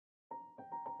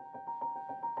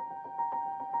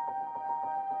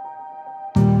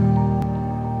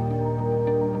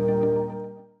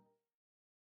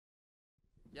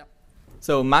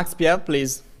So Max, Pierre,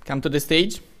 please come to the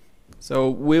stage.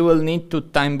 So we will need to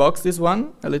time box this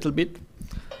one a little bit.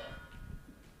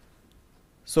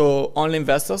 So only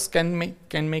investors can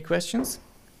make questions.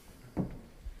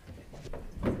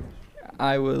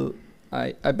 I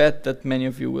bet that many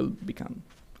of you will become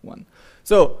one.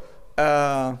 So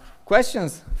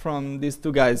questions from these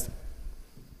two guys.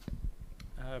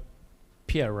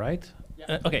 Pierre, right?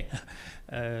 Yeah. Okay.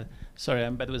 Sorry,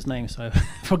 I'm bad with names, so I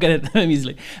forget it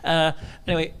easily.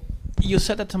 Anyway, you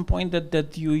said at some point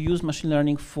that you use machine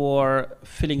learning for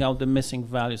filling out the missing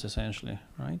values, essentially,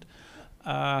 right?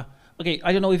 Okay,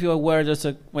 I don't know if you're aware,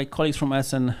 my colleagues from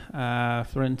Essen,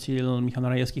 Florentil, Michał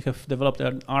Narajewski, have developed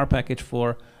an R package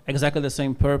for exactly the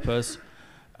same purpose.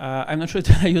 I'm not sure if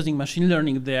they're using machine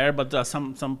learning there, but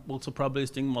some also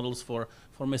probabilistic models for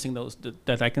missing those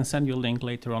that I can send you a link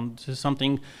later on. This is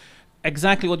something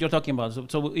exactly what you're talking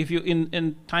about. So if you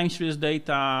in time series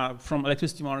data from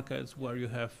electricity markets where you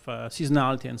have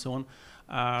seasonality and so on,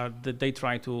 that they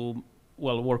try to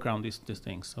work around these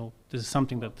things. So this is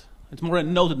something that it's more a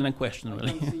note than a question,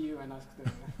 really. I can see you and ask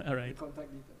the, all right. the contact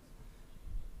details.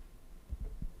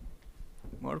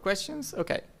 More questions?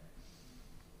 Okay.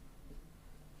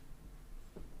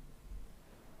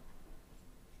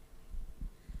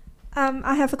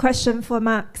 I have a question for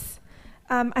Max.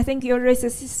 I think your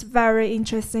research is very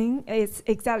interesting. It's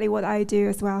exactly what I do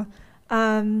as well.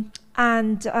 In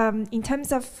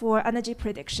terms of for energy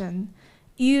prediction,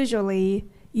 usually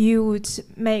you would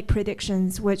make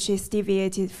predictions which is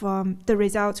deviated from, the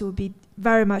results will be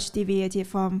very much deviated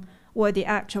from what the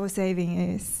actual saving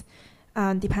is,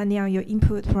 depending on your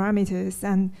input parameters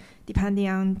and depending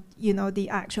on the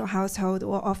actual household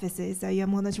or offices that you're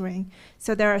monitoring.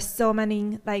 So there are so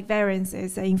many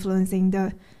variances influencing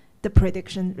the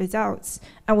prediction results.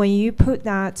 And when you put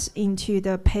that into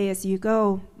the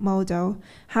pay-as-you-go model,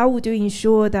 how would you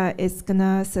ensure that it's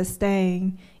gonna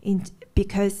sustain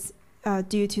because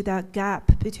due to that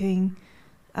gap between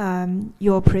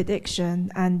your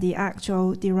prediction and the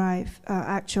actual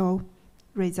actual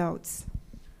results?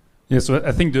 Yeah, so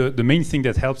I think the main thing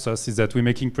that helps us is that we're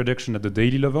making prediction at the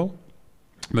daily level,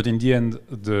 but in the end,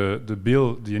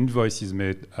 the invoice is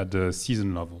made at the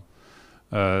season level.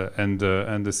 And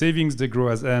the savings, they grow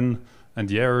as n, and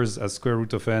the errors as square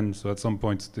root of n. So at some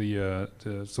point,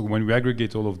 so when we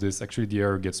aggregate all of this, actually the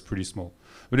error gets pretty small.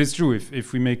 But it's true,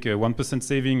 if we make a 1%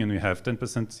 saving and we have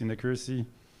 10% inaccuracy,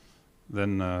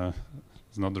 then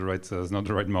it's not the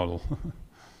right model.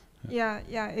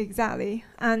 Yeah, exactly.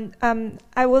 And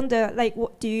I wonder,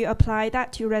 do you apply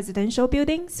that to residential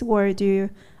buildings, or do you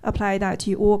apply that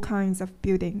to all kinds of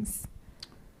buildings?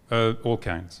 All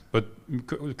kinds, but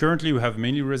currently we have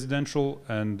mainly residential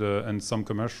and some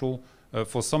commercial.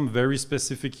 For some very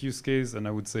specific use case, and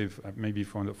I would say maybe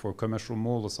for a commercial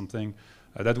mall or something,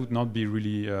 that would not be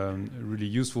really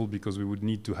useful because we would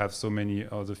need to have so many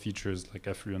other features like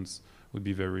affluence would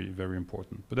be very, very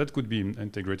important. But that could be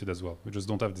integrated as well. We just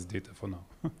don't have this data for now.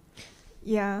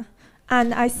 Yeah,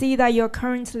 and I see that you're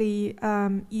currently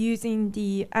using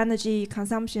the energy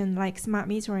consumption, like smart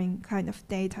metering kind of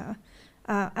data,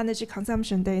 energy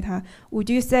consumption data. Would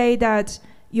you say that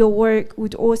your work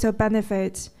would also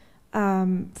benefit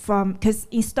from, because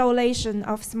installation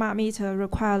of smart meter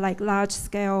require large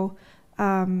scale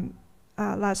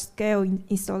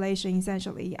installation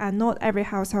essentially, and not every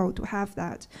household to have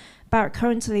that. But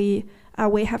currently,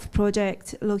 we have a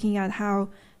project looking at how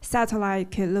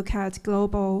satellite could look at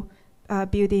global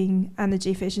building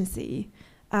energy efficiency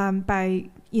by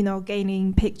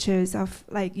gaining pictures of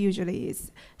usually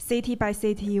it's city by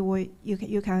city, where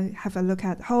you can have a look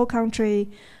at whole country.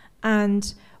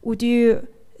 And would you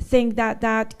think that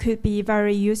that could be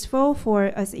very useful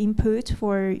as input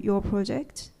for your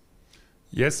project?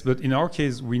 Yes, but in our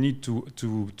case, we need to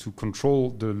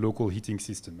control the local heating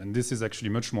system, and this is actually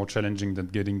much more challenging than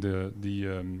getting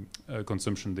the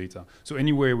consumption data. So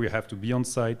anywhere we have to be on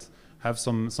site, have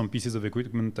some pieces of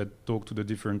equipment that talk to the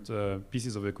different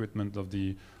pieces of equipment of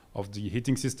the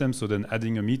heating system. So then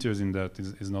adding a meters in that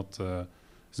is not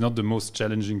the most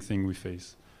challenging thing we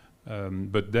face.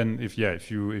 But then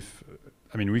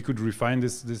we could refine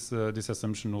this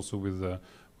assumption also with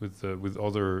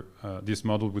other this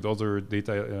model with other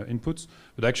data inputs.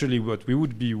 But actually, what we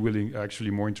would be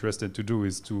more interested to do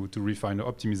is to refine the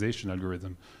optimization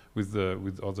algorithm with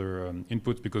other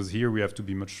inputs, because here we have to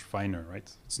be much finer,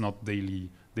 right? It's not daily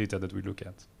data that we look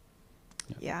at.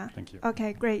 Yeah. Thank you.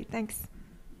 Okay, great. Thanks.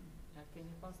 Can you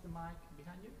pass the mic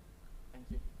behind you? Thank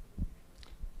you.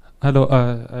 Hello.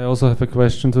 I also have a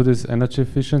question to this energy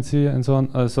efficiency and so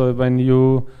on. So when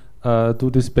you do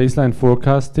this baseline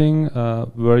forecasting.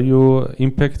 Were you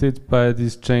impacted by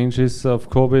these changes of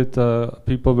COVID,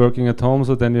 people working at home,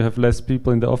 so then you have less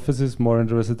people in the offices, more in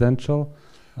the residential?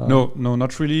 No,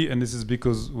 not really, and this is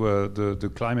because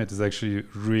the climate is actually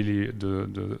really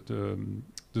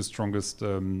the strongest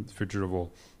feature of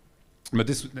all. But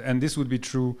this would be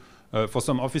true for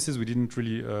some offices. We didn't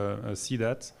really see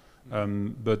that,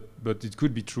 but it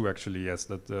could be true actually. Yes,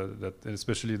 that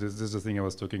especially this is the thing I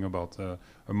was talking about.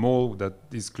 A mall that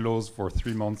is closed for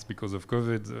 3 months because of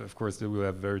COVID. Of course, they will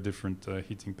have very different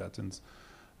heating patterns.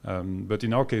 But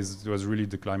in our case, it was really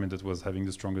the climate that was having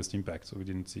the strongest impact, so we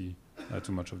didn't see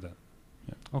too much of that.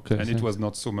 Yeah. Okay. And it was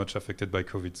not so much affected by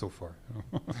COVID so far.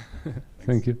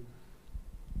 Thank you.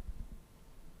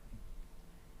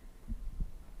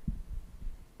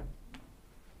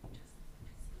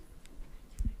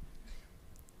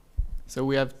 So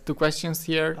we have 2 questions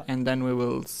here, and then we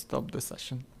will stop the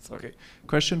session. Sorry. Okay.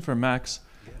 Question for Max.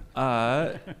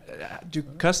 Do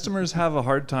customers have a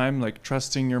hard time like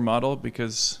trusting your model,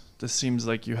 because this seems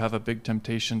like you have a big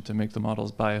temptation to make the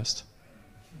models biased?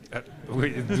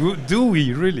 Do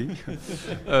we really?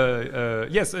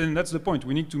 Yes, and that's the point.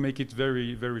 We need to make it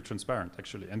very, very transparent,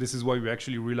 actually, and this is why we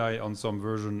actually rely on some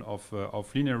version of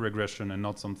linear regression and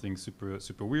not something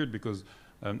super weird, because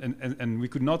and we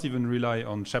could not even rely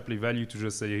on Shapley value to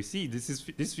just say, hey, see,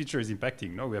 this feature is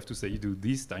impacting. No, we have to say you do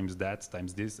this times that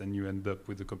times this, and you end up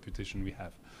with the computation we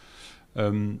have.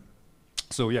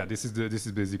 So yeah, this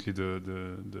is basically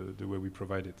the way we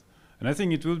provide it. And I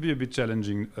think it will be a bit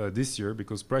challenging this year,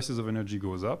 because prices of energy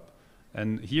goes up,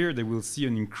 and here they will see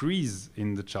an increase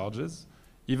in the charges,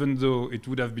 even though it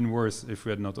would have been worse if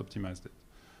we had not optimized it.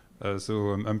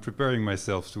 So I'm preparing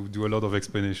myself to do a lot of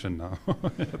explanation now.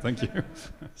 Thank you.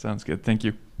 Sounds good. Thank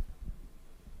you.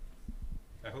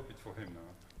 I hope it's for him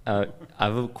now. I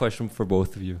have a question for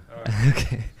both of you.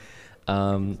 Okay.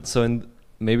 So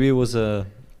maybe it was a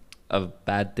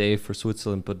bad day for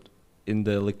Switzerland, but in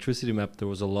the electricity map there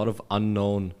was a lot of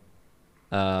unknown.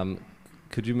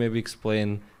 Could you maybe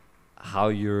explain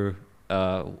how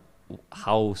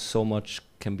how so much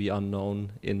can be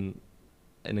unknown in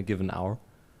a given hour?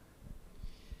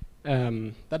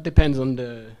 That depends on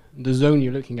the zone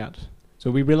you're looking at.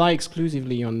 So we rely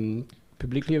exclusively on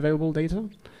publicly available data,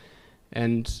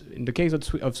 and in the case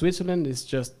of Switzerland, it's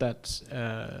just that,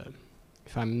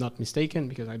 if I'm not mistaken,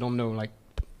 because I don't know like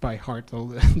by heart all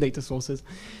the data sources,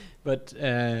 but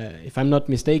if I'm not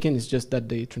mistaken, it's just that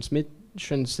the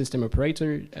transmission system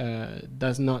operator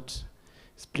does not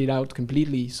split out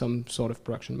completely some sort of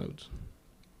production modes.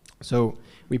 So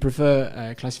we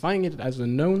prefer classifying it as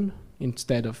unknown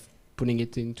instead of putting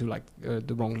it into like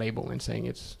the wrong label and saying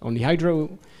it's only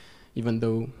hydro, even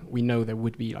though we know there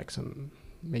would be like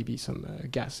maybe some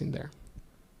gas in there.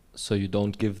 So you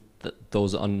don't give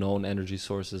those unknown energy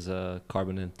sources a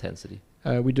carbon intensity?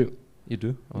 We do. You do?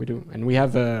 Okay. We do, and we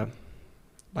have a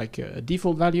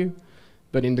default value,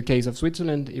 but in the case of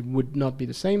Switzerland, it would not be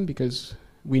the same, because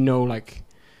we know like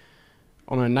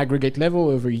on an aggregate level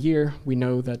over a year, we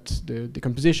know that the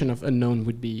composition of unknown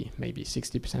would be maybe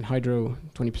 60% hydro,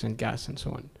 20% gas, and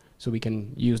so on. So we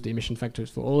can use the emission factors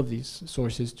for all of these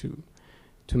sources to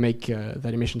make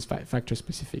that emissions factor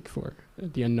specific for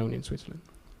the unknown in Switzerland.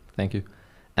 Thank you.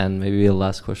 And maybe a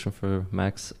last question for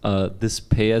Max. This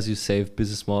pay-as-you-save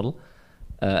business model,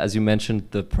 as you mentioned,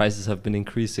 the prices have been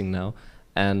increasing now.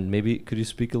 And maybe could you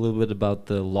speak a little bit about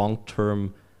the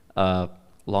long-term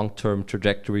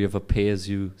trajectory of a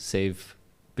pay-as-you-save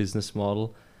business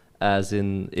model, as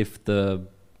in if the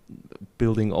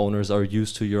building owners are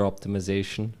used to your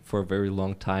optimization for a very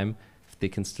long time, if they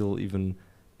can still even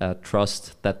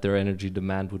trust that their energy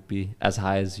demand would be as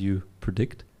high as you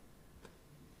predict?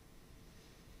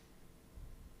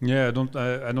 Yeah, I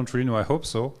don't really know. I hope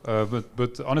so.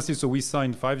 But honestly, so we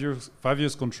signed 5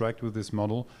 years contract with this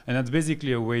model, and that's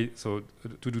basically a way to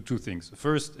do 2 things.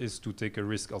 First is to take a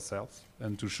risk ourselves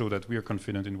and to show that we are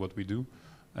confident in what we do,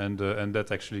 and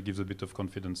that actually gives a bit of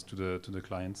confidence to the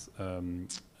clients,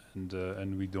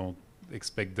 and we don't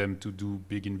expect them to do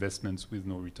big investments with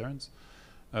no returns.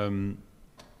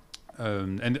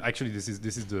 And actually, this is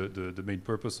the main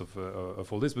purpose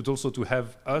of all this, but also to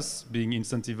have us being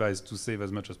incentivized to save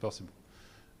as much as possible,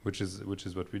 which is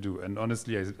what we do. And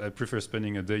honestly, I prefer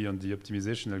spending a day on the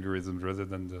optimization algorithm rather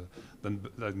than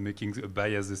like making a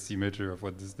bias estimator of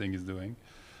what this thing is doing.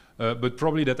 But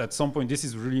probably that at some point, this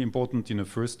is really important in the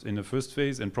first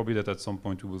phase, and probably that at some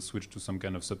point we will switch to some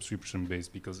kind of subscription base,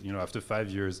 because after 5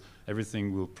 years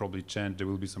everything will probably change. There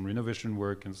will be some renovation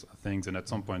work and things, and at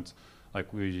some point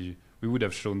like we would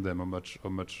have shown them how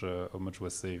much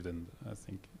was saved, and I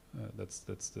think that's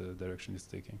the direction it's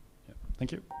taking. Yeah.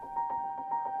 Thank you.